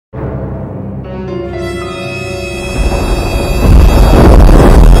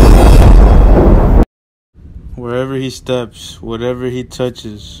Wherever he steps, whatever he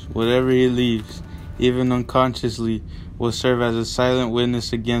touches, whatever he leaves, even unconsciously, will serve as a silent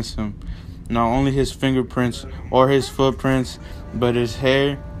witness against him. Not only his fingerprints or his footprints, but his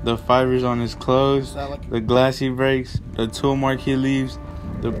hair, the fibers on his clothes, the glass he breaks, the tool mark he leaves,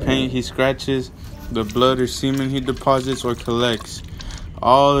 the paint he scratches, the blood or semen he deposits or collects.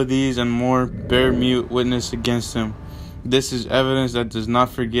 All of these and more bear mute witness against him. This is evidence that does not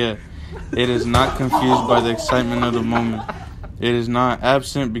forget. It is not confused by the excitement of the moment. It is not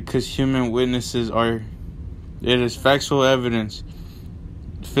absent because human witnesses are. It is factual evidence.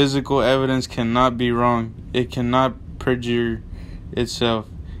 Physical evidence cannot be wrong. It cannot perjure itself.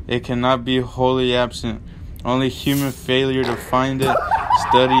 It cannot be wholly absent. Only human failure to find it,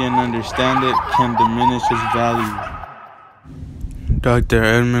 study, and understand it can diminish its value. Dr.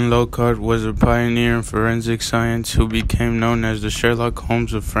 Edmond Locard was a pioneer in forensic science who became known as the Sherlock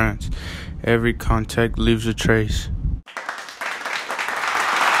Holmes of France. Every contact leaves a trace.